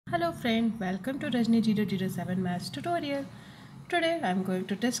Hello friend, welcome to Rajni007 Maths tutorial. Today I am going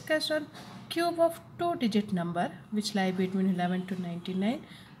to discuss on cube of two-digit number which lie between 11 to 99.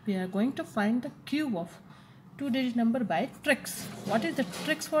 We are going to find the cube of two-digit number by tricks. What is the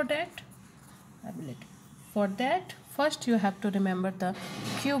tricks for that? For that, first you have to remember the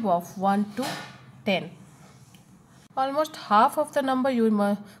cube of 1 to 10. Almost half of the number you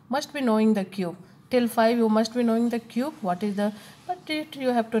must be knowing the cube. Till 5 you must be knowing the cube. What is the, but you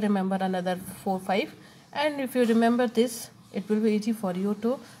have to remember another 4, 5. And if you remember this, it will be easy for you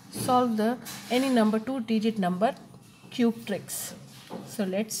to solve the any number, two-digit number cube tricks. So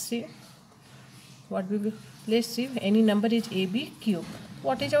let's see what we will, let's see any number is AB cube.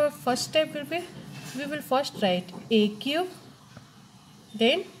 What is our first step will be? We will first write A cube,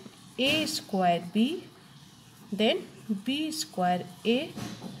 then A square B, then B square A,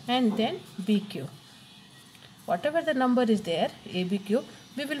 and then B cube. Whatever the number is there, AB cube,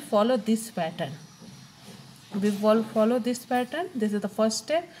 we will follow this pattern. We will follow this pattern. This is the first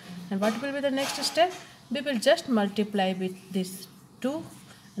step. And what will be the next step? We will just multiply with this 2,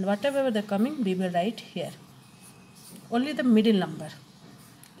 and whatever the coming, we will write here. Only the middle number.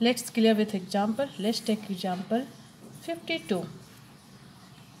 Let's clear with example. Let's take example 52.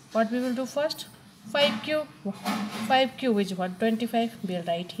 What we will do first? 5 cube is 125. We will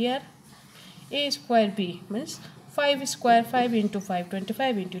write here. A square B means 5 square 5 into 5,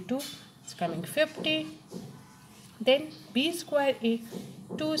 25 into 2 is coming 50. Then B square A,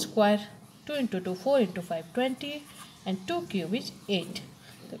 2 square 2 into 2, 4 into 5, 20, and 2 cube is 8.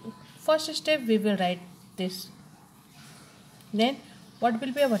 The first step we will write this. Then what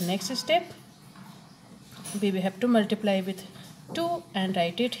will be our next step? We will have to multiply with 2 and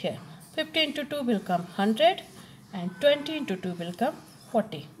write it here. 50 into 2 will come 100 and 20 into 2 will come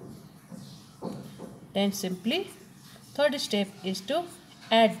 40. Then simply third step is to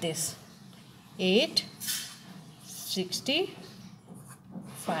add this 8, 60,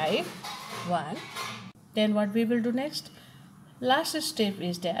 5, 1. Then what we will do next? Last step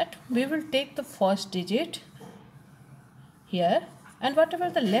is that we will take the first digit here, and whatever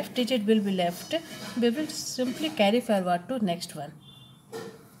the left digit will be left, we will simply carry forward to next one.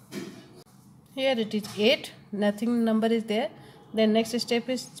 Here it is 8, nothing number is there. Then next step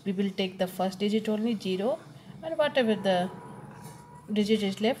is we will take the first digit only 0, and whatever the digit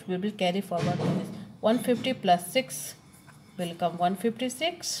is left we will carry forward to this. 150 plus 6 will come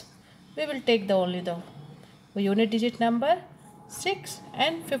 156. We will take the only the unit digit number 6,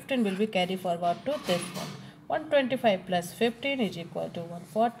 and 15 will be carried forward to this one. 125 plus 15 is equal to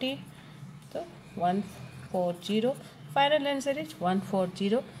 140. So 140. Final answer is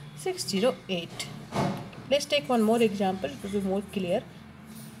 140608. Let's take one more example to be more clear.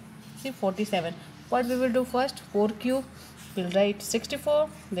 See 47. What we will do first? 4 cube. We'll write 64.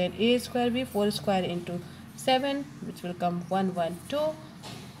 Then A square B, 4 square into 7, which will come 112.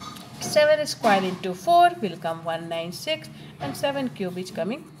 7 square into 4 will come 196. And 7 cube is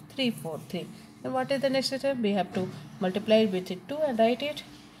coming 343. And what is the next step? We have to multiply with it 2 and write it.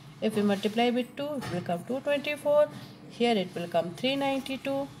 If we multiply with 2, it will come 224. Here it will come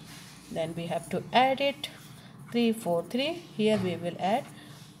 392. Then we have to add it. 343. Here we will add.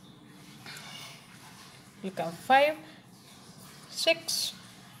 Will come 5, 6,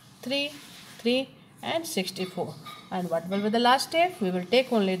 3, 3, and 64. And what will be the last step? We will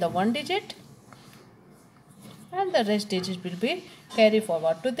take only the one digit, and the rest digit will be carried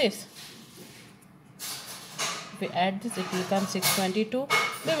forward to this. If we add this, it will come 622.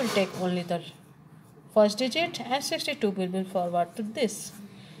 We will take only the first digit, and 62 will be forward to this.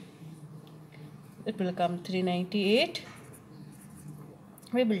 It will come 398.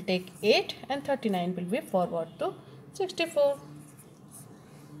 We will take 8, and 39 will be forward to 64.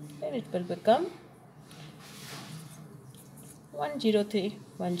 Then it will become 103,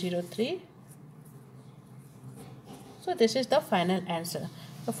 103. So this is the final answer.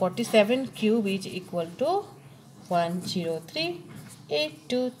 So 47 cube is equal to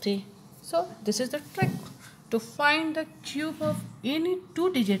 103823. So this is the trick to find the cube of any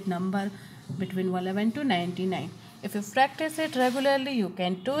two-digit number between 11 to 99. If you practice it regularly, you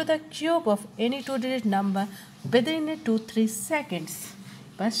can do the cube of any two-digit number within 2-3 seconds.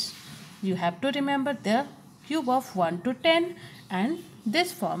 But you have to remember the cube of 1 to 10 and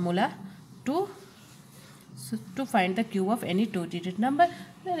this formula to find the cube of any two-digit number.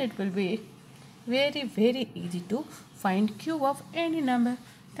 Then it will be very easy to find cube of any number.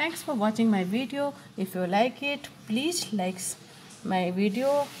 Thanks for watching my video. If you like it, please like my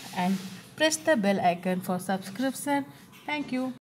video and press the bell icon for subscription. Thank you.